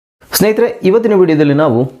ಸ್ನೇಹಿತರೆ, ಇವತ್ತಿನ ವಿಡಿಯೋದಲ್ಲಿ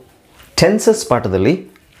ನಾವು ಟೆನ್ಸಸ್ ಪಾಠದಲ್ಲಿ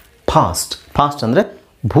ಪಾಸ್ಟ್ ಅಂದರೆ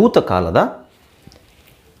ಭೂತಕಾಲದ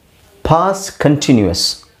ಪಾಸ್ಟ್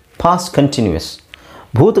ಕಂಟಿನ್ಯೂಯಸ್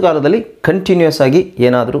ಭೂತಕಾಲದಲ್ಲಿ ಕಂಟಿನ್ಯೂಯಸ್ ಆಗಿ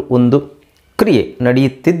ಏನಾದರೂ ಒಂದು ಕ್ರಿಯೆ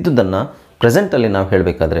ನಡೆಯುತ್ತಿದ್ದುದನ್ನು ಪ್ರೆಸೆಂಟಲ್ಲಿ ನಾವು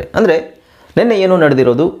ಹೇಳಬೇಕಾದ್ರೆ, ಅಂದರೆ ನಿನ್ನೆ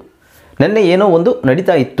ಏನೋ ಒಂದು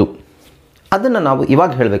ನಡೀತಾ ಇತ್ತು, ಅದನ್ನು ನಾವು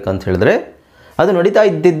ಇವಾಗ ಹೇಳಬೇಕಂತ ಹೇಳಿದ್ರೆ ಅದು ನಡೀತಾ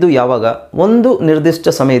ಇದ್ದಿದ್ದು ಯಾವಾಗ, ಒಂದು ನಿರ್ದಿಷ್ಟ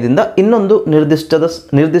ಸಮಯದಿಂದ ಇನ್ನೊಂದು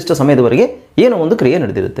ನಿರ್ದಿಷ್ಟ ಸಮಯದವರೆಗೆ ಏನೋ ಒಂದು ಕ್ರಿಯೆ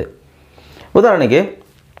ನಡೆದಿರುತ್ತೆ. ಉದಾಹರಣೆಗೆ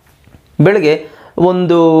ಬೆಳಗ್ಗೆ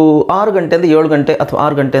ಒಂದು 6 ಗಂಟೆಯಿಂದ 7 ಗಂಟೆ ಅಥವಾ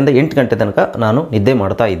 6 ಗಂಟೆಯಿಂದ 8 ಗಂಟೆ ತನಕ ನಾನು ನಿದ್ದೆ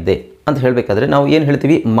ಮಾಡ್ತಾ ಇದ್ದೆ ಅಂತ ಹೇಳಬೇಕಾದ್ರೆ ನಾವು ಏನು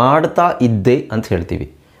ಹೇಳ್ತೀವಿ, ಮಾಡ್ತಾ ಇದ್ದೆ ಅಂತ ಹೇಳ್ತೀವಿ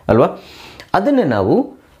ಅಲ್ವಾ. ಅದನ್ನೇ ನಾವು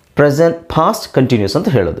ಪಾಸ್ಟ್ ಕಂಟಿನ್ಯೂಸ್ ಅಂತ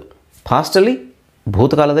ಹೇಳೋದು. ಪಾಸ್ಟಲ್ಲಿ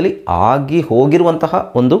ಭೂತಕಾಲದಲ್ಲಿ ಆಗಿ ಹೋಗಿರುವಂತಹ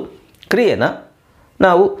ಒಂದು ಕ್ರಿಯೆನ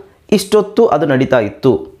ನಾವು ಇಷ್ಟೊತ್ತು ಅದು ನಡೀತಾ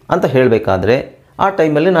ಇತ್ತು ಅಂತ ಹೇಳಬೇಕಾದ್ರೆ, ಆ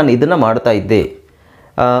ಟೈಮಲ್ಲಿ ನಾನು ಇದನ್ನು ಮಾಡ್ತಾ ಇದ್ದೆ,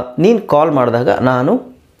 ನೀನು ಕಾಲ್ ಮಾಡಿದಾಗ ನಾನು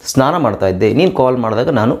ಸ್ನಾನ ಮಾಡ್ತಾ ಇದ್ದೆ, ನೀನು ಕಾಲ್ ಮಾಡಿದಾಗ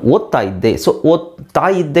ನಾನು ಓದ್ತಾ ಇದ್ದೆ. ಸೊ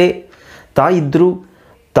ತಾಯಿದ್ದೆ, ತಾಯಿದ್ರು,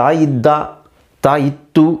 ತಾಯಿದ್ದ,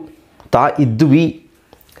 ತಾಯಿತ್ತು, ಇದ್ವಿ.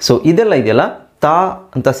 ಸೊ ಇದೆಲ್ಲ ಇದೆಯಲ್ಲ, ತಾ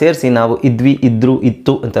ಅಂತ ಸೇರಿಸಿ ನಾವು ಇದ್ವಿ, ಇದ್ರು,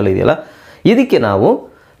 ಇತ್ತು ಅಂತೆಲ್ಲ ಇದೆಯಲ್ಲ, ಇದಕ್ಕೆ ನಾವು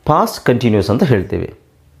ಪಾಸ್ಟ್ ಕಂಟಿನ್ಯೂಸ್ ಅಂತ ಹೇಳ್ತೇವೆ.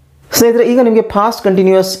 ಸ್ನೇಹಿತರೆ, ಈಗ ನಿಮಗೆ ಪಾಸ್ಟ್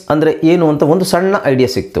ಕಂಟಿನ್ಯೂಯಸ್ ಅಂದರೆ ಏನು ಅಂತ ಒಂದು ಸಣ್ಣ ಐಡಿಯಾ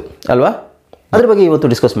ಸಿಕ್ತು ಅಲ್ವಾ. ಅದ್ರ ಬಗ್ಗೆ ಇವತ್ತು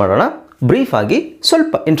ಡಿಸ್ಕಸ್ ಮಾಡೋಣ. ಬ್ರೀಫ್ ಆಗಿ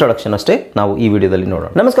ಸ್ವಲ್ಪ ಇಂಟ್ರೊಡಕ್ಷನ್ ಅಷ್ಟೇ ನಾವು ಈ ವಿಡಿಯೋದಲ್ಲಿ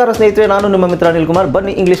ನೋಡೋಣ. ನಮಸ್ಕಾರ ಸ್ನೇಹಿತರೆ, ನಾನು ನಿಮ್ಮ ಮಿತ್ರ ಅನಿಲ್ ಕುಮಾರ್.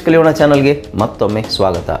 ಬನ್ನಿ ಇಂಗ್ಲಿಷ್ ಕಲಿಯೋಣ ಚಾನಲ್ಗೆ ಮತ್ತೊಮ್ಮೆ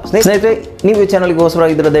ಸ್ವಾಗತ. ಸ್ನೇಹಿತರೆ, ನೀವು ಈ ಚಾನಲ್ಗೆ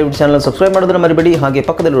ಹೊಸಬರಾಗಿದ್ದರೆ ದಯವಿಟ್ಟು ಚಾನಲ್ ಸಬ್ಸ್ಕ್ರೈಬ್ ಮಾಡೋದನ್ನ ಮರಿಬೇಡಿ. ಹಾಗೆ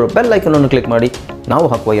ಪಕ್ಕದಲ್ಲಿರೋ ಬೆಲ್ ಐಕನ್ ಅನ್ನು ಕ್ಲಿಕ್ ಮಾಡಿ. ನಾವು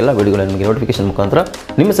ಹಾಕುವ ಎಲ್ಲ ವಿಡಿಯೋಗಳು ನಿಮಗೆ ನೋಟಿಫಿಕೇಶನ್ ಮುಖಾಂತರ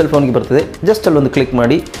ನಿಮ್ಮ ಸೆಲ್ ಫೋನ್ಗೆ ಬರ್ತದೆ. ಜಸ್ಟ್ ಅಲ್ಲೊಂದು ಕ್ಲಿಕ್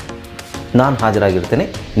ಮಾಡಿ, ನಾನು ಹಾಜರಾಗಿರ್ತೇನೆ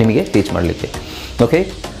ನಿಮಗೆ ಟೀಚ್ ಮಾಡಲಿಕ್ಕೆ. ಓಕೆ,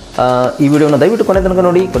 ಈ ವಿಡಿಯೋನ ದಯವಿಟ್ಟು ಕೊನೆ ತನಕ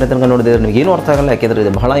ನೋಡಿದರೆ ನಿಮಗೆ ಏನೂ ಅರ್ಥ ಆಗಲ್ಲ, ಯಾಕೆಂದರೆ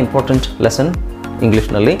ಇದು ಬಹಳ ಇಂಪಾರ್ಟೆಂಟ್ ಲೆಸನ್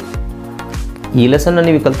ಇಂಗ್ಲೀಷ್ನಲ್ಲಿ. ಈ ಲೆಸನ್ನ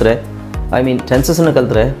ನೀವು ಕಲಿತ್ರೆ, ಟೆನ್ಸಸ್ಸನ್ನು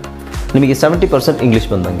ಕಲಿತ್ರೆ ನಿಮಗೆ 70% ಇಂಗ್ಲೀಷ್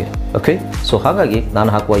ಬಂದಂಗೆ. ಓಕೆ, ಸೊ ಹಾಗಾಗಿ ನಾನು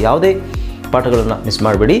ಹಾಕುವ ಯಾವುದೇ ಪಾಠಗಳನ್ನು ಮಿಸ್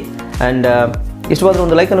ಮಾಡಬೇಡಿ. ಆ್ಯಂಡ್ ಇಷ್ಟವಾದರೂ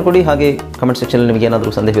ಒಂದು ಲೈಕನ್ನು ಕೊಡಿ. ಹಾಗೆ ಕಮೆಂಟ್ ಸೆಕ್ಷನಲ್ಲಿ ನಿಮಗೆ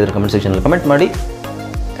ಏನಾದರೂ ಸಂದೇಹ ಇದ್ದರೆ ಕಮೆಂಟ್ ಸೆಕ್ಷನಲ್ಲಿ ಕಮೆಂಟ್ ಮಾಡಿ.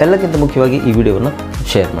 ಎಲ್ಲಕ್ಕಿಂತ ಮುಖ್ಯವಾಗಿ ಈ ವಿಡಿಯೋವನ್ನು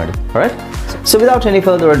ಶೇರ್ ಮಾಡಿ. Right, so without any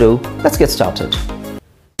further ಅಡು, let's get started.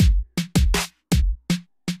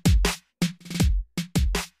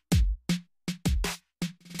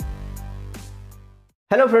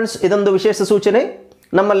 Hello friends, ಇದೊಂದು ವಿಶೇಷ ಸೂಚನೆ.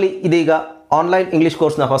 ನಮ್ಮಲ್ಲಿ ಇದೀಗ ಆನ್ಲೈನ್ ಇಂಗ್ಲೀಷ್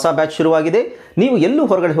ಕೋರ್ಸ್ನ ಹೊಸ ಬ್ಯಾಚ್ ಶುರುವಾಗಿದೆ. ನೀವು ಎಲ್ಲೂ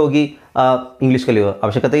ಹೊರಗಡೆ ಹೋಗಿ ಇಂಗ್ಲೀಷ್ ಕಲಿಯುವ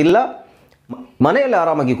ಅವಶ್ಯಕತೆ ಇಲ್ಲ. ಮನೆಯಲ್ಲಿ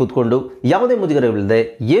ಆರಾಮಾಗಿ ಕೂತ್ಕೊಂಡು ಯಾವುದೇ ಮುಜುಗರವಿಲ್ಲದೆ,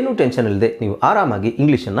 ಏನೂ ಟೆನ್ಷನ್ ಇಲ್ಲದೆ ನೀವು ಆರಾಮಾಗಿ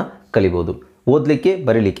ಇಂಗ್ಲೀಷನ್ನು ಕಲಿಬೋದು. ಓದಲಿಕ್ಕೆ,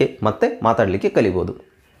 ಬರೀಲಿಕ್ಕೆ ಮತ್ತು ಮಾತಾಡಲಿಕ್ಕೆ ಕಲಿಬೋದು.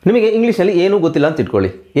 ನಿಮಗೆ ಇಂಗ್ಲೀಷಲ್ಲಿ ಏನೂ ಗೊತ್ತಿಲ್ಲ ಅಂತ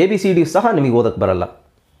ಇಟ್ಕೊಳ್ಳಿ, ABCD ಸಹ ನಿಮಗೆ ಓದಕ್ಕೆ ಬರಲ್ಲ.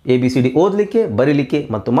 ABCD ಓದಲಿಕ್ಕೆ, ಬರೀಲಿಕ್ಕೆ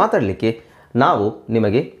ಮತ್ತು ಮಾತಾಡಲಿಕ್ಕೆ ನಾವು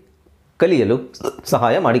ನಿಮಗೆ ಕಲಿಯಲು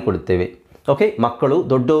ಸಹಾಯ ಮಾಡಿಕೊಡುತ್ತೇವೆ. ಓಕೆ, ಮಕ್ಕಳು,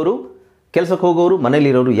 ದೊಡ್ಡವರು, ಕೆಲಸಕ್ಕೆ ಹೋಗೋರು,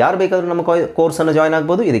 ಮನೇಲಿರೋರು ಯಾರು ಬೇಕಾದರೂ ನಮ್ಮ ಕೋರ್ಸನ್ನು ಜಾಯ್ನ್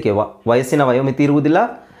ಆಗ್ಬೋದು. ಇದಕ್ಕೆ ವಯಸ್ಸಿನ ವಯೋಮಿತಿ ಇರುವುದಿಲ್ಲ.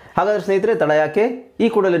 ಹಾಗಾದರೆ ಸ್ನೇಹಿತರೆ, ತಡ ಯಾಕೆ, ಈ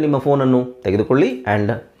ಕೂಡಲೇ ನಿಮ್ಮ ಫೋನನ್ನು ತೆಗೆದುಕೊಳ್ಳಿ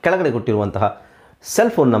ಆ್ಯಂಡ್ ಕೆಳಗಡೆ ಕೊಟ್ಟಿರುವಂತಹ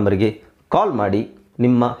ಸೆಲ್ ಫೋನ್ ನಂಬರ್ಗೆ ಕಾಲ್ ಮಾಡಿ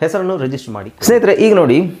ನಿಮ್ಮ ಹೆಸರನ್ನು ರಿಜಿಸ್ಟರ್ ಮಾಡಿ. ಸ್ನೇಹಿತರೆ, ಈಗ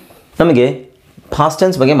ನೋಡಿ, ನಮಗೆ ಪಾಸ್ಟ್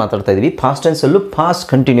ಟೆನ್ಸ್ ಬಗ್ಗೆ ಮಾತಾಡ್ತಾ ಇದ್ದೀವಿ. ಪಾಸ್ಟ್ ಟೆನ್ಸಲ್ಲೂ ಪಾಸ್ಟ್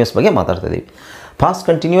ಕಂಟಿನ್ಯೂಸ್ ಬಗ್ಗೆ ಮಾತಾಡ್ತಾ ಇದ್ದೀವಿ. ಪಾಸ್ಟ್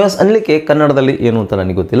ಕಂಟಿನ್ಯೂಸ್ ಅನ್ನಲಿಕ್ಕೆ ಕನ್ನಡದಲ್ಲಿ ಏನು ಅಂತ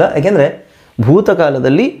ನನಗೆ ಗೊತ್ತಿಲ್ಲ, ಯಾಕೆಂದರೆ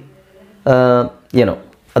ಭೂತಕಾಲದಲ್ಲಿ ಏನೋ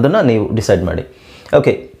ಅದನ್ನು ನೀವು ಡಿಸೈಡ್ ಮಾಡಿ.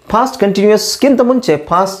 ಓಕೆ, ಪಾಸ್ಟ್ ಕಂಟಿನ್ಯೂಸ್ಗಿಂತ ಮುಂಚೆ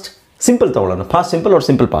ಪಾಸ್ಟ್ ಸಿಂಪಲ್ ತೊಗೊಳ್ಳೋಣ. Past simple are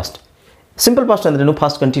simple past. Simple past ಅಂದ್ರೇನು,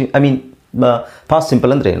 ಪಾಸ್ಟ್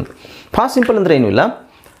ಸಿಂಪಲ್ ಅಂದರೆ ಏನು? ಪಾಸ್ಟ್ ಸಿಂಪಲ್ ಅಂದರೆ ಏನೂ ಇಲ್ಲ,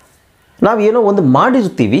 ನಾವು ಏನೋ ಒಂದು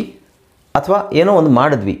ಮಾಡಿರ್ತೀವಿ ಅಥವಾ ಏನೋ ಒಂದು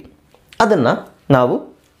ಮಾಡಿದ್ವಿ, ಅದನ್ನು ನಾವು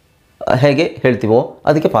ಹೇಗೆ ಹೇಳ್ತೀವೋ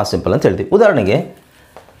ಅದಕ್ಕೆ ಪಾಸ್ಟ್ ಸಿಂಪಲ್ ಅಂತ ಹೇಳ್ತೀವಿ. ಉದಾಹರಣೆಗೆ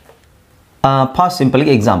ಪಾಸ್ಟ್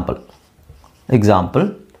ಸಿಂಪಲ್ಗೆ ಎಕ್ಸಾಂಪಲ್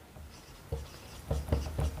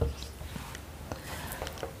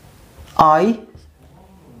I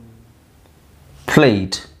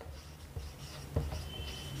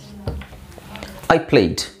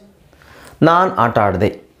played. ನಾನು ಆಟ ಆಡಿದೆ,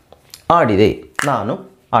 ನಾನು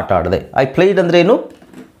ಆಟ ಆಡಿದೆ. ಐ ಪ್ಲೇಡ್ ಅಂದ್ರೇನು,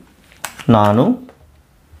 ನಾನು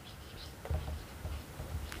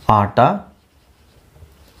ಆಟ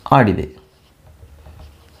ಆಡಿದೆ.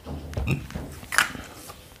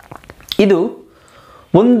 ಇದು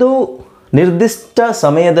ಒಂದು ನಿರ್ದಿಷ್ಟ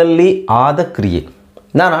ಸಮಯದಲ್ಲಿ ಆದ ಕ್ರಿಯೆ.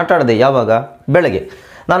 ನಾನು ಆಟ ಆಡಿದೆ ಯಾವಾಗ, ಬೆಳಗ್ಗೆ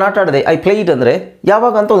ನಾನು ಆಟ ಆಡಿದೆ. ಐ ಪ್ಲೇಡ್ ಅಂದರೆ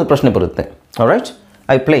ಯಾವಾಗ ಅಂತ ಒಂದು ಪ್ರಶ್ನೆ ಬರುತ್ತೆ. ಆಲ್ರೈಟ್,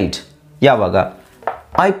 ಐ ಪ್ಲೇಡ್ ಯಾವಾಗ,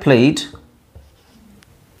 I played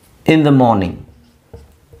in the morning.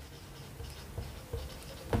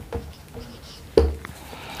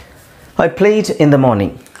 I played in the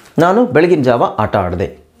morning, ನಾನು ಬೆಳಗಿನ ಜಾವ ಆಟ ಆಡಿದೆ.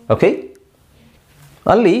 ಓಕೆ,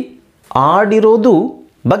 ಅಲ್ಲಿ ಆಡಿರೋದು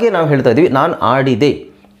ಬಗ್ಗೆ ನಾವು ಹೇಳ್ತಾ ಇದ್ದೀವಿ. ನಾನು ಆಡಿದೆ,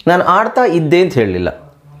 ನಾನು ಆಡ್ತಾ ಇದ್ದೆ ಅಂತ ಹೇಳಲಿಲ್ಲ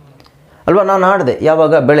ಅಲ್ವಾ. ನಾನು ಆಡಿದೆ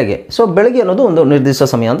ಯಾವಾಗ, ಬೆಳಗ್ಗೆ. ಸೊ ಬೆಳಗ್ಗೆ ಅನ್ನೋದು ಒಂದು ನಿರ್ದಿಷ್ಟ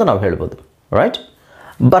ಸಮಯ ಅಂತ ನಾವು ಹೇಳ್ಬೋದು. ರೈಟ್,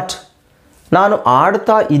 ಬಟ್ ನಾನು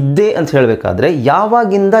ಆಡ್ತಾ ಇದ್ದೆ ಅಂತ ಹೇಳಬೇಕಾದ್ರೆ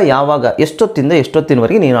ಯಾವಾಗಿಂದ ಯಾವಾಗ, ಎಷ್ಟೊತ್ತಿಂದ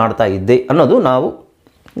ಎಷ್ಟೊತ್ತಿನವರೆಗೆ ನೀನು ಆಡ್ತಾ ಇದ್ದೆ ಅನ್ನೋದು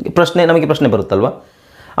ನಮಗೆ ಪ್ರಶ್ನೆ ಬರುತ್ತಲ್ವ.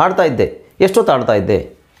 ಆಡ್ತಾ ಇದ್ದೆ, ಎಷ್ಟೊತ್ತು ಆಡ್ತಾ ಇದ್ದೆ?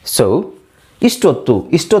 ಸೊ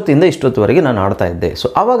ಇಷ್ಟೊತ್ತಿಂದ ಇಷ್ಟೊತ್ತುವರೆಗೆ ನಾನು ಆಡ್ತಾ ಇದ್ದೆ. ಸೊ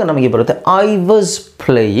ಆವಾಗ ನಮಗೆ ಬರುತ್ತೆ ಐ ವಾಸ್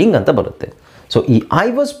ಪ್ಲೇಯಿಂಗ್ ಅಂತ ಬರುತ್ತೆ. ಸೊ ಈ ಐ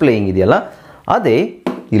ವಾಸ್ ಪ್ಲೇಯಿಂಗ್ ಇದೆಯಲ್ಲ, ಅದೇ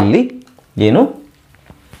ಇಲ್ಲಿ ಏನು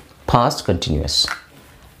past continuous.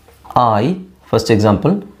 First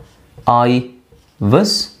example, I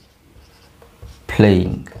was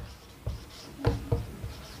playing.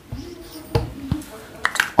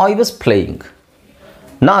 I was playing,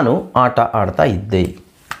 ನಾನು ಆಟ ಆಡ್ತಾ ಇದ್ದೆ.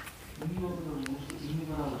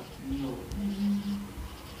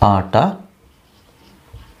 ಆಟ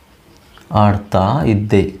ಆಡ್ತಾ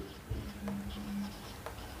ಇದ್ದೆ.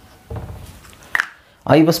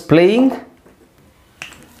 I was playing,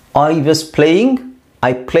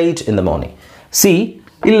 I played in the morning. C,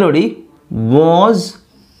 ಇಲ್ಲಿ ನೋಡಿ, ವಾಸ್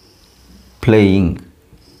ಪ್ಲೇಯಿಂಗ್,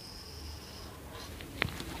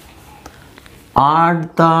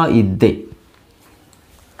 ಆಡ್ತಾ ಇದ್ದೆ.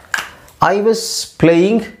 ಐ ವಾಸ್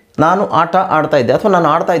ಪ್ಲೇಯಿಂಗ್, ನಾನು ಆಟ ಆಡ್ತಾ ಇದ್ದೆ, ಅಥವಾ ನಾನು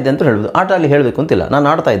ಆಡ್ತಾ ಇದ್ದೆ ಅಂತ ಹೇಳ್ಬೋದು. ಆಟ ಅಲ್ಲಿ ಹೇಳಬೇಕು ಅಂತಿಲ್ಲ, ನಾನು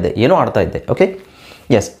ಆಡ್ತಾ ಇದ್ದೆ, ಏನೋ ಆಡ್ತಾ ಇದ್ದೆ. Okay,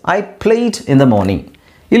 S, I played in the morning.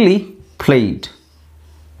 ಇಲ್ಲಿ ಪ್ಲೇಡ್,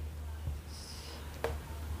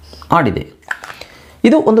 ಆಡಿದೆ.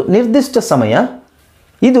 ಇದು ಒಂದು ನಿರ್ದಿಷ್ಟ ಸಮಯ.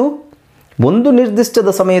 ಇದು ಒಂದು ನಿರ್ದಿಷ್ಟದ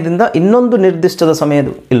ಸಮಯದಿಂದ ಇನ್ನೊಂದು ನಿರ್ದಿಷ್ಟದ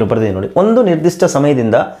ಇಲ್ಲಿ ಬರೆದಿದೆ ನೋಡಿ, ಒಂದು ನಿರ್ದಿಷ್ಟ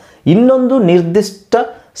ಸಮಯದಿಂದ ಇನ್ನೊಂದು ನಿರ್ದಿಷ್ಟ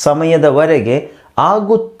ಸಮಯದವರೆಗೆ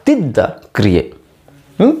ಆಗುತ್ತಿದ್ದ ಕ್ರಿಯೆ.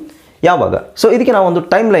 ಯಾವಾಗ? ಸೊ ಇದಕ್ಕೆ ನಾವು ಒಂದು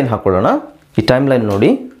ಟೈಮ್ ಲೈನ್ ಹಾಕೊಳ್ಳೋಣ. ಈ ಟೈಮ್ ಲೈನ್ ನೋಡಿ.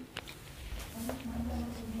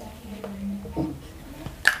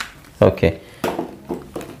 ಓಕೆ,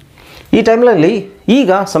 ಈ ಟೈಮ್ ಲೈನಲ್ಲಿ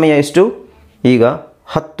ಈಗ ಸಮಯ ಎಷ್ಟು? ಈಗ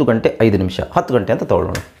 10 ಗಂಟೆ 5 ನಿಮಿಷ, 10 ಗಂಟೆ ಅಂತ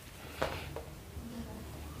ತಗೊಳ್ಳೋಣ.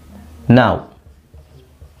 ನಾವು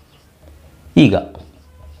ಈಗ,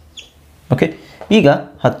 ಓಕೆ, ಈಗ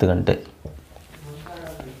 10 ಗಂಟೆ,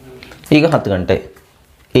 ಈಗ 10 ಗಂಟೆ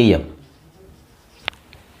AM.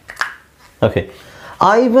 Okay,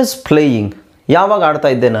 I was playing, ಯಾವಾಗ ಆಡ್ತಾ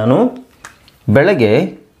ಇದ್ದೆ ನಾನು? ಬೆಳಗ್ಗೆ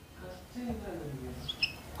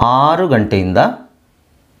 6 ಗಂಟೆಯಿಂದ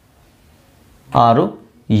 6,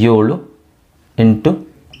 7, 8,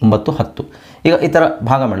 9, 10. ಈಗ ಈ ಥರ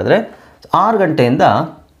ಭಾಗ ಮಾಡಿದ್ರೆ 6 ಗಂಟೆಯಿಂದ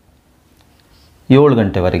 7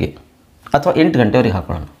 ಗಂಟೆವರೆಗೆ ಅಥವಾ 8 ಗಂಟೆವರೆಗೆ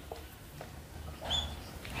ಹಾಕೋಣ.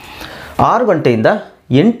 6 ಗಂಟೆಯಿಂದ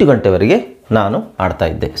 8 ಗಂಟೆವರೆಗೆ ನಾನು ಆಡ್ತಾ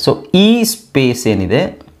ಇದ್ದೆ. ಸೊ ಈ ಸ್ಪೇಸ್ ಏನಿದೆ,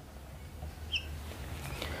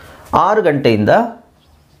 6 ಗಂಟೆಯಿಂದ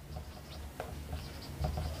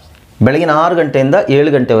ಬೆಳಗಿನ 6 ಗಂಟೆಯಿಂದ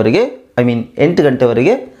 7 ಗಂಟೆವರೆಗೆ, 8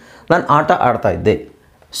 ಗಂಟೆವರೆಗೆ ನಾನು ಆಟ ಆಡ್ತಾ ಇದ್ದೆ.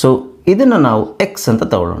 ಸೊ ಇದನ್ನು ನಾವು ಎಕ್ಸ್ ಅಂತ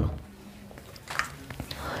ತಗೊಳ್ಳೋಣ.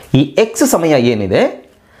 ಈ ಎಕ್ಸ್ ಸಮಯ ಏನಿದೆ,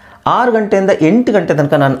 6 ಗಂಟೆಯಿಂದ 8 ಗಂಟೆ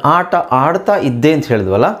ತನಕ ನಾನು ಆಟ ಆಡ್ತಾ ಇದ್ದೆ ಅಂತ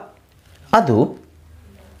ಹೇಳಿದ್ವಲ್ಲ, ಅದು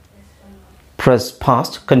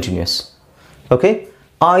past continuous. Okay,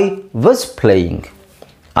 I was playing.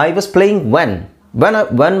 I was playing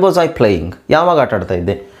when was I playing? ಯಾವಾಗ ಆಟ ಆಡ್ತಾ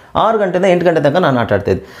ಇದ್ದೆ? 6 ಗಂಟೆಯಿಂದ 8 ಗಂಟೆ ತನಕ ನಾನು ಆಟ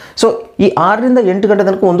ಆಡ್ತಾ ಇದ್ದೆ. ಸೊ ಈ 6 ರಿಂದ 8 ಗಂಟೆ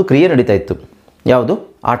ತನಕ ಒಂದು ಕ್ರಿಯೆ ನಡೀತಾ ಇತ್ತು. ಯಾವುದು?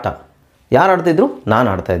 ಆಟ. ಯಾರು ಆಡ್ತಾಯಿದ್ರು? ನಾನು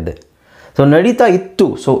ಆಡ್ತಾ ಇದ್ದೆ. ಸೊ ನಡೀತಾ ಇತ್ತು.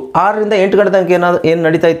 ಸೊ 6 ರಿಂದ 8 ಗಂಟೆ ತನಕ ಏನು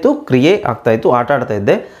ನಡೀತಾ ಇತ್ತು? ಕ್ರಿಯೆ ಆಗ್ತಾಯಿತ್ತು, ಆಟ ಆಡ್ತಾ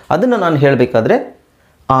ಇದ್ದೆ. ಅದನ್ನು ನಾನು ಹೇಳಬೇಕಾದ್ರೆ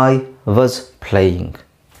ಐ ವಾಸ್ ಪ್ಲೇಯಿಂಗ್.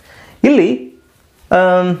 ಇಲ್ಲಿ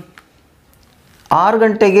 6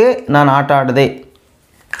 ಗಂಟೆಗೆ ನಾನು ಆಟ ಆಡಿದೆ,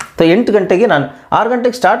 8 ಗಂಟೆಗೆ ನಾನು 6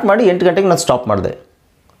 ಗಂಟೆಗೆ ಸ್ಟಾರ್ಟ್ ಮಾಡಿ 8 ಗಂಟೆಗೆ ನಾನು ಸ್ಟಾಪ್ ಮಾಡಿದೆ.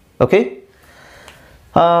 ಓಕೆ,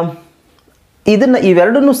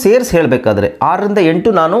 ಇವೆರಡನ್ನೂ ಸೇರಿಸಿ ಹೇಳಬೇಕಾದ್ರೆ 6 ರಿಂದ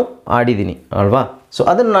 8 ನಾನು ಆಡಿದ್ದೀನಿ ಅಲ್ವಾ? ಸೊ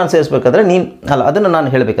ಅದನ್ನು ನಾನು ಸೇರಿಸ್ಬೇಕಾದ್ರೆ ಅದನ್ನು ನಾನು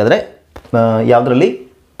ಹೇಳಬೇಕಾದ್ರೆ ಯಾವುದರಲ್ಲಿ?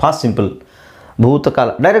 ಪಾಸ್ಟ್ ಸಿಂಪಲ್, ಭೂತಕಾಲ,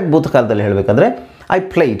 ಡೈರೆಕ್ಟ್ ಭೂತಕಾಲದಲ್ಲಿ ಹೇಳಬೇಕಾದ್ರೆ I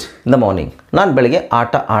played in the morning. ನಾನು ಬೆಳಗ್ಗೆ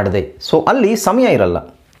ಆಟ ಆಡಿದೆ. ಸೊ ಅಲ್ಲಿ ಸಮಯ ಇರಲ್ಲ.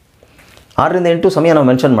 6 ರಿಂದ 8 ಸಮಯ ನಾವು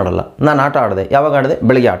ಮೆನ್ಷನ್ ಮಾಡಲ್ಲ. ನಾನು ಆಟ ಆಡಿದೆ. ಯಾವಾಗ ಆಡಿದೆ?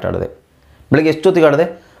 ಬೆಳಗ್ಗೆ ಆಟ ಆಡಿದೆ. ಬೆಳಗ್ಗೆ ಎಷ್ಟೊತ್ತಿಗೆ ಆಡಿದೆ?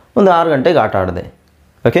 ಒಂದು 6 ಗಂಟೆಗೆ ಆಟ ಆಡಿದೆ.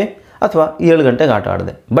 ಓಕೆ, ಅಥವಾ 7 ಗಂಟೆಗೆ ಆಟ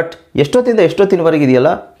ಆಡಿದೆ. ಬಟ್ ಎಷ್ಟೊತ್ತಿಂದ ಎಷ್ಟೊತ್ತಿನವರೆಗೆ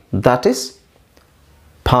ಇದೆಯಲ್ಲ, ದ್ಯಾಟ್ ಈಸ್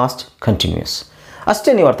ಪಾಸ್ಟ್ ಕಂಟಿನ್ಯೂಯಸ್. ಅಷ್ಟೇ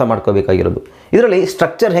ನೀವು ಅರ್ಥ ಮಾಡ್ಕೋಬೇಕಾಗಿರೋದು. ಇದರಲ್ಲಿ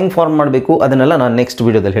ಸ್ಟ್ರಕ್ಚರ್ ಹೆಂಗೆ ಫಾರ್ಮ್ ಮಾಡಬೇಕು ಅದನ್ನೆಲ್ಲ ನಾನು ನೆಕ್ಸ್ಟ್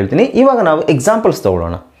ವೀಡಿಯೋದಲ್ಲಿ ಹೇಳ್ತೀನಿ. ಇವಾಗ ನಾವು ಎಕ್ಸಾಂಪಲ್ಸ್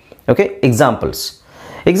ತೊಗೊಳ್ಳೋಣ. ಓಕೆ,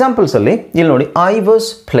 ಎಕ್ಸಾಂಪಲ್ಸಲ್ಲಿ ಇಲ್ಲಿ ನೋಡಿ, ಐ ವಾಸ್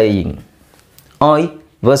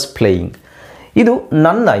ಪ್ಲೇಯಿಂಗ್. ಇದು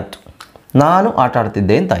ನಂದಾಯಿತು, ನಾನು ಆಟ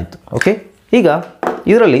ಆಡ್ತಿದ್ದೆ ಅಂತಾಯಿತು. ಓಕೆ, ಈಗ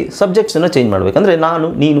ಇದರಲ್ಲಿ ಸಬ್ಜೆಕ್ಟ್ಸನ್ನು ಚೇಂಜ್ ಮಾಡಬೇಕಂದ್ರೆ ನಾನು,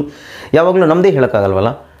 ನೀನು ಯಾವಾಗಲೂ ನಮ್ಮದೇ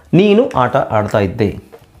ಹೇಳೋಕ್ಕಾಗಲ್ವಲ್ಲ. ನೀನು ಆಟ ಆಡ್ತಾ ಇದ್ದೆ.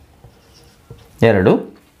 2,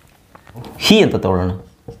 ಹಿ ಅಂತ ತಗೊಳ್ಳೋಣ.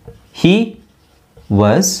 He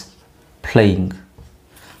was playing.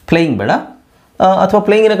 ಪ್ಲೇಯಿಂಗ್ ಬೇಡ, ಅಥವಾ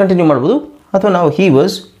ಪ್ಲೇಯಿಂಗಿನ ಕಂಟಿನ್ಯೂ ಮಾಡ್ಬೋದು, ಅಥವಾ ನಾವು ಹಿ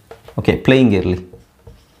ವಾಸ್, ಓಕೆ, ಪ್ಲೇಯಿಂಗ್ ಇರಲಿ.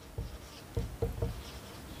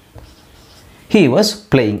 He was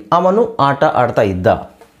playing. ಅವನು ಆಟ ಆಡ್ತಾ ಇದ್ದ.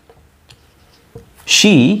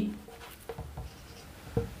 She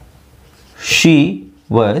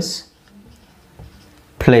was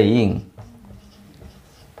playing.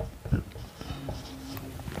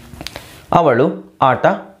 ಅವಳು ಆಟ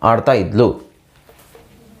ಆಡ್ತಾ ಇದ್ಲು.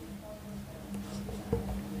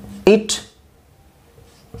 It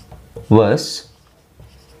was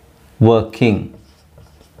working.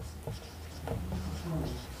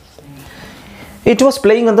 It was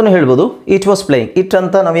playing ಅಂತಲೂ ಹೇಳ್ಬೋದು. It was playing. ಇಟ್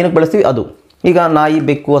ಅಂತ ನಾವೇನಕ್ಕೆ ಬಳಸ್ತೀವಿ ಅದು. ಈಗ ನಾಯಿ,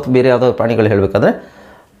 ಬೆಕ್ಕು ಅಥವಾ ಬೇರೆ ಯಾವುದಾದ್ರು ಪ್ರಾಣಿಗಳು ಹೇಳಬೇಕಾದ್ರೆ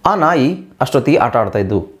ಆ ನಾಯಿ ಅಷ್ಟೊತ್ತಿಗೆ ಆಟ ಆಡ್ತಾ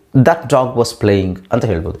ಇದ್ದು. ದಟ್ ಡಾಗ್ ವಾಸ್ ಪ್ಲೇಯಿಂಗ್ ಅಂತ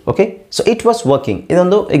ಹೇಳ್ಬೋದು. Okay, so it was working.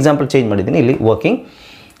 ಇದೊಂದು ಎಕ್ಸಾಂಪಲ್ ಚೇಂಜ್ ಮಾಡಿದ್ದೀನಿ ಇಲ್ಲಿ, working.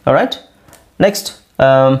 Right. Next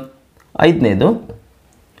 5ನೇದು,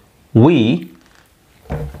 V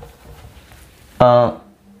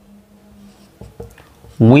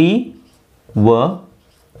were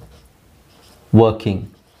working.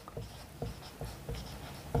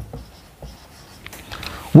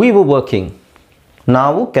 We were working.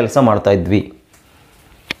 ನಾವು ಕೆಲಸ ಮಾಡ್ತಾ ಇದ್ವಿ.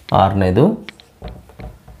 6ನೇದು,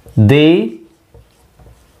 they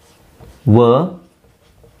were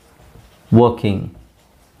working.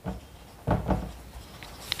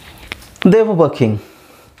 They were working.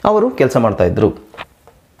 ಅವರು ಕೆಲಸ ಮಾಡ್ತಾ ಇದ್ರು.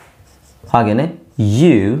 ಹಾಗೇನೆ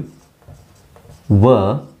you were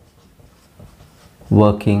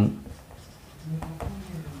working.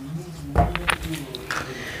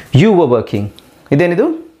 You were working. ಇದೇನಿದು?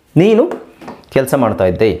 ನೀನು ಕೆಲಸ ಮಾಡ್ತಾ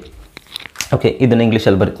ಇದ್ದೆ. ಓಕೆ, ಇದನ್ನು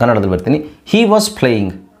ಇಂಗ್ಲೀಷಲ್ಲಿ ಕನ್ನಡದಲ್ಲಿ ಬರ್ತೀನಿ. He was playing.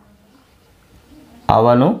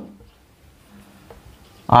 ಅವನು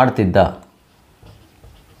ಆಡ್ತಿದ್ದ.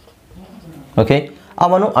 ಓಕೆ,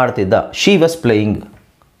 ಅವನು ಆಡ್ತಿದ್ದ. She was playing.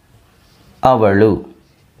 ಅವಳು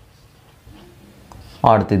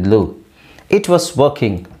ಆಡ್ತಿದ್ಲು. It was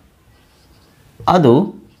working. ಅದು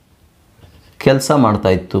ಕೆಲಸ ಮಾಡ್ತಾ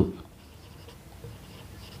ಇತ್ತು.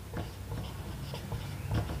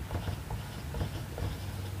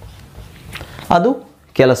 ಅದು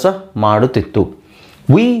ಕೆಲಸ ಮಾಡುತ್ತಿತ್ತು.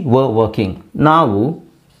 We were working. ನಾವು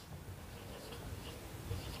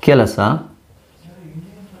ಕೆಲಸ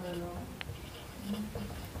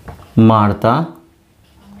ಮಾಡ್ತಾ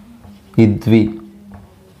ಇದ್ವಿ.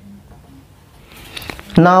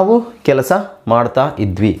 ನಾವು ಕೆಲಸ ಮಾಡ್ತಾ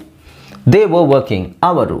ಇದ್ವಿ. They were working.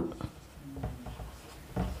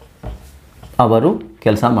 ಅವರು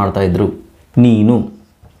ಕೆಲಸ ಮಾಡ್ತಾ ಇದ್ರು. ನೀನು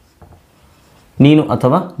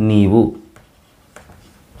ಅಥವಾ ನೀವು.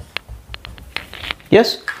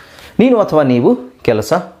 ಎಸ್, ನೀನು ಅಥವಾ ನೀವು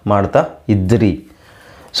ಕೆಲಸ ಮಾಡ್ತಾ ಇದ್ದಿರಿ.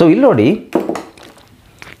 ಸೊ ಇಲ್ಲಿ ನೋಡಿ,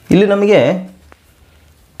 ಇಲ್ಲಿ ನಮಗೆ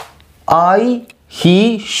ಐ, ಹಿ,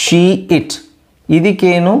 ಶಿ, ಇಟ್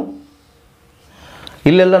ಇದಕ್ಕೇನು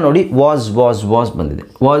ಇಲ್ಲೆಲ್ಲ ನೋಡಿ ವಾಸ್ ಬಂದಿದೆ.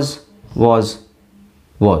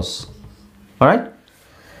 Was right.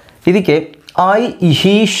 ಇದಕ್ಕೆ ಐ,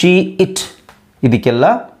 ಹಿ, ಶಿ, ಇಟ್ ಇದಕ್ಕೆಲ್ಲ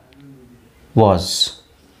ವಾಸ್.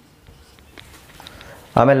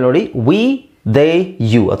 ಆಮೇಲೆ ನೋಡಿ ವಿ, ದೇ,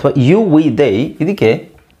 ಯು ಅಥವಾ ಯು, ವಿ, ದೇ ಇದಕ್ಕೆ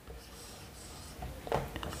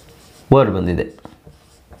ವರ್ಡ್ ಬಂದಿದೆ.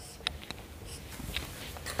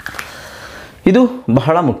 ಇದು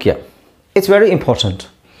ಬಹಳ ಮುಖ್ಯ. It's very important.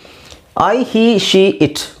 I, he, she,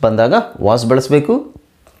 it ಬಂದಾಗ ವಾಸ್ ಬಳಸಬೇಕು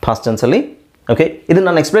ಫಾಸ್ಟ್ ಟೆನ್ಸಲ್ಲಿ. ಓಕೆ, ಇದನ್ನು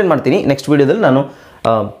ನಾನು ಎಕ್ಸ್ಪ್ಲೈನ್ ಮಾಡ್ತೀನಿ ನೆಕ್ಸ್ಟ್ ವೀಡಿಯೋದಲ್ಲಿ. ನಾನು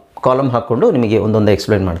ಕಾಲಮ್ ಹಾಕ್ಕೊಂಡು ನಿಮಗೆ ಒಂದೊಂದೇ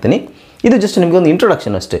ಎಕ್ಸ್ಪ್ಲೈನ್ ಮಾಡ್ತೀನಿ. ಇದು ಜಸ್ಟ್ ನಿಮಗೆ ಒಂದು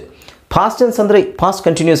ಇಂಟ್ರೊಡಕ್ಷನ್ ಅಷ್ಟೇ. ಫಾಸ್ಟ್ ಟೆನ್ಸ್ ಅಂದರೆ, ಫಾಸ್ಟ್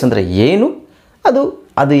ಕಂಟಿನ್ಯೂಸ್ ಅಂದರೆ ಏನು,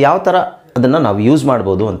 ಅದು ಯಾವ ಥರ ಅದನ್ನು ನಾವು ಯೂಸ್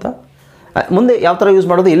ಮಾಡ್ಬೋದು ಅಂತ, ಮುಂದೆ ಯಾವ ಥರ ಯೂಸ್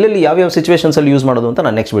ಮಾಡೋದು, ಎಲ್ಲೆಲ್ಲಿ ಯಾವ್ಯಾವ ಸಿಚುವೇಷನ್ಸಲ್ಲಿ ಯೂಸ್ ಮಾಡೋದು ಅಂತ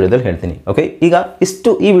ನಾನು ನೆಕ್ಸ್ಟ್ ವೀಡಿಯೋದಲ್ಲಿ ಹೇಳ್ತೀನಿ. ಓಕೆ, ಈಗ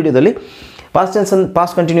ಈ ವಿಡಿಯೋದಲ್ಲಿ ಪಾಸ್ಟ್ ಟೆನ್ಸ್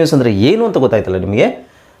ಪಾಸ್ಟ್ ಕಂಟಿನ್ಯೂಸ್ ಅಂದರೆ ಏನು ಅಂತ ಗೊತ್ತಾಯ್ತಲ್ಲ ನಿಮಗೆ.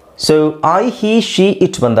 So I, he, she,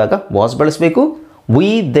 it ಬಂದಾಗ ವಾಸ್ ಬಳಸಬೇಕು. ವಿ,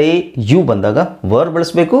 ದೇ, ಯು ಬಂದಾಗ ವರ್ಡ್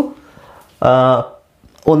ಬಳಸಬೇಕು.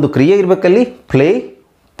 ಒಂದು ಕ್ರಿಯೆ ಇರಬೇಕಲ್ಲಿ,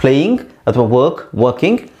 ಪ್ಲೇಯಿಂಗ್ ಅಥವಾ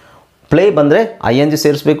ವರ್ಕಿಂಗ್. ಪ್ಲೇ ಬಂದರೆ ಐ ಎನ್ ಜಿ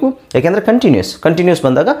ಸೇರಿಸಬೇಕು, ಯಾಕೆಂದರೆ ಕಂಟಿನ್ಯೂಸ್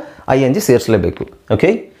ಬಂದಾಗ I N G ಸೇರಿಸಲೇಬೇಕು. Okay,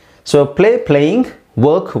 so playing,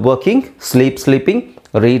 working, sleeping,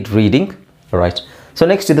 reading. Right. So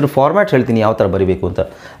next ಇದ್ರ ಫಾರ್ಮ್ಯಾಟ್ ಹೇಳ್ತೀನಿ ಯಾವ ಥರ ಬರೀಬೇಕು ಅಂತ.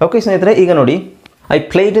 ಓಕೆ ಸ್ನೇಹಿತರೆ, ಈಗ ನೋಡಿ, I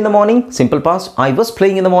played in the morning simple past, I was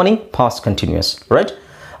playing in the morning past continuous. Right.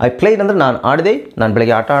 I played ಅಂದರೆ ನಾನು ಆಡಿದೆ, ನಾನು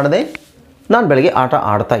ಬೆಳಗ್ಗೆ ಆಟ ಆಡಿದೆ, ನಾನು ಬೆಳಗ್ಗೆ ಆಟ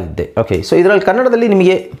ಆಡ್ತಾ ಇದ್ದೆ. ಓಕೆ, ಸೊ ಇದರಲ್ಲಿ ಕನ್ನಡದಲ್ಲಿ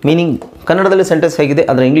ನಿಮಗೆ ಮೀನಿಂಗ್, ಕನ್ನಡದಲ್ಲಿ ಸೆಂಟೆನ್ಸ್ ಹೇಗಿದೆ,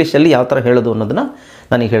 ಅದರ ಇಂಗ್ಲೀಷಲ್ಲಿ ಯಾವ ಥರ ಹೇಳೋದು ಅನ್ನೋದನ್ನು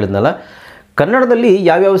ನಾನೀಗ ಹೇಳಿದ್ನಲ್ಲ. ಕನ್ನಡದಲ್ಲಿ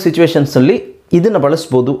ಯಾವ್ಯಾವ ಸಿಚುವೇಷನ್ಸಲ್ಲಿ ಇದನ್ನು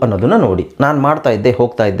ಬಳಸ್ಬೋದು ಅನ್ನೋದನ್ನು ನೋಡಿ. ನಾನು ಮಾಡ್ತಾ ಇದ್ದೆ,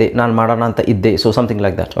 ಹೋಗ್ತಾ ಇದ್ದೆ, ನಾನು ಮಾಡೋಣ ಅಂತ ಇದ್ದೆ, so something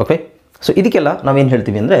like that. Okay, so ಇದಕ್ಕೆಲ್ಲ ನಾವೇನು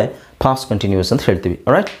ಹೇಳ್ತೀವಿ ಅಂದರೆ ಪಾಸ್ಟ್ ಕಂಟಿನ್ಯೂಸ್ ಅಂತ ಹೇಳ್ತೀವಿ.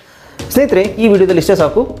 ರೈಟ್ ಸ್ನೇಹಿತರೆ, ಈ ವಿಡಿಯೋದಲ್ಲಿ ಇಷ್ಟೇ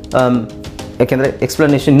ಸಾಕು. ಯಾಕೆಂದರೆ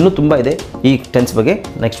ಎಕ್ಸ್ಪ್ಲನೇಷನ್ ಇನ್ನೂ ತುಂಬ ಇದೆ ಈ ಟೆನ್ಸ್ ಬಗ್ಗೆ.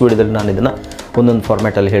 ನೆಕ್ಸ್ಟ್ ವಿಡಿಯೋದಲ್ಲಿ ನಾನು ಇದನ್ನು ಒಂದೊಂದು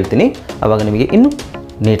ಫಾರ್ಮ್ಯಾಟಲ್ಲಿ ಹೇಳ್ತೀನಿ, ಆವಾಗ ನಿಮಗೆ ಇನ್ನೂ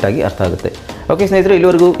ನೀಟಾಗಿ ಅರ್ಥ ಆಗುತ್ತೆ. ಓಕೆ ಸ್ನೇಹಿತರೆ,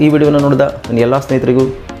 ಇಲ್ಲಿವರೆಗೂ ಈ ವಿಡಿಯೋನ ನೋಡಿದ ಎಲ್ಲ ಸ್ನೇಹಿತರಿಗೂ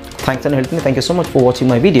ಥ್ಯಾಂಕ್ಸ್ ಅನ್ನು ಹೇಳ್ತೀನಿ. Thank you so much for watching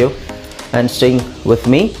my video and staying with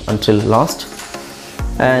me until last.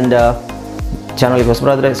 And ಚಾನಲ್ಗೆ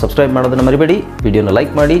ಹೊಸಬರಾದರೆ ಸಬ್ಸ್ಕ್ರೈಬ್ ಮಾಡೋದನ್ನು ಮರಿಬೇಡಿ, ವಿಡಿಯೋನ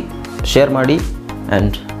ಲೈಕ್ ಮಾಡಿ, ಶೇರ್ ಮಾಡಿ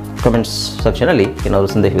ಆ್ಯಂಡ್ ಕಮೆಂಟ್ಸ್ ಸೆಕ್ಷನಲ್ಲಿ ಏನಾದರೂ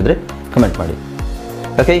ಸಂದೇಹವಿದ್ದರೆ ಕಮೆಂಟ್ ಮಾಡಿ.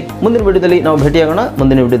 ಓಕೆ, ಮುಂದಿನ ವಿಡಿಯೋದಲ್ಲಿ ನಾವು ಭೇಟಿಯಾಗೋಣ.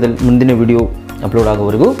 ಮುಂದಿನ ವಿಡಿಯೋ ಅಪ್ಲೋಡ್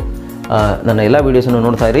ಆಗೋವರೆಗೂ ನನ್ನ ಎಲ್ಲ ವೀಡಿಯೋಸನ್ನು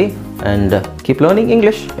ನೋಡ್ತಾ ಇರಿ and keep learning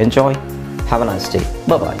English. Enjoy. Have a nice day.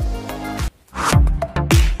 Bye.